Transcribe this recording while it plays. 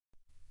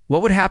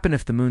What would happen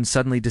if the moon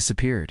suddenly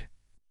disappeared?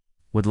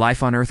 Would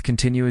life on Earth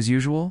continue as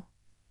usual?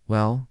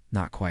 Well,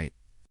 not quite.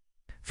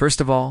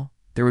 First of all,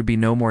 there would be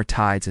no more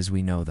tides as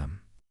we know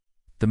them.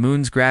 The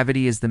moon's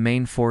gravity is the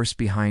main force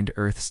behind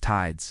Earth's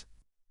tides.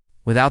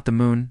 Without the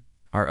moon,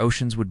 our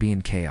oceans would be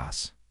in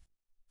chaos.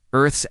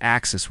 Earth's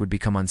axis would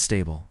become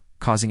unstable,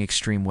 causing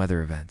extreme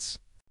weather events.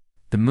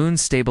 The moon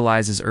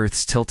stabilizes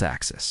Earth's tilt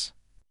axis.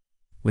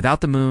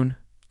 Without the moon,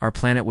 our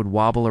planet would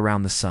wobble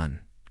around the sun,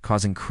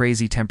 causing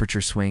crazy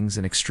temperature swings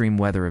and extreme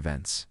weather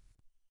events.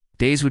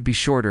 Days would be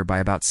shorter by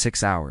about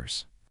 6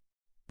 hours.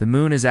 The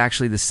moon is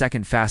actually the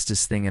second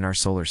fastest thing in our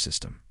solar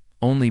system,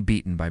 only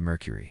beaten by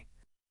Mercury.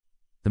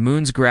 The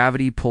moon's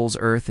gravity pulls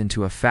Earth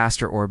into a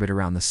faster orbit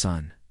around the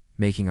sun,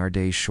 making our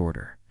days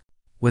shorter.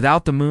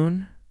 Without the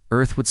moon,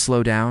 Earth would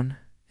slow down,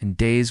 and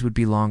days would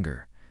be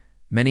longer.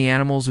 Many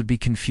animals would be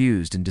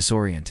confused and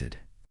disoriented.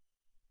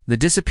 The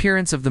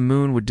disappearance of the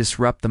moon would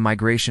disrupt the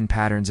migration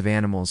patterns of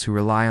animals who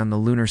rely on the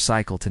lunar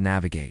cycle to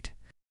navigate.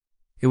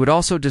 It would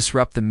also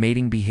disrupt the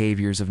mating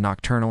behaviors of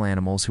nocturnal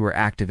animals who are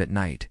active at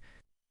night.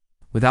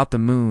 Without the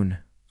moon,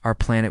 our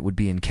planet would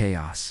be in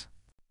chaos.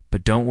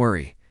 But don't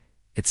worry,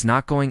 it's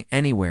not going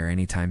anywhere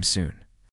anytime soon.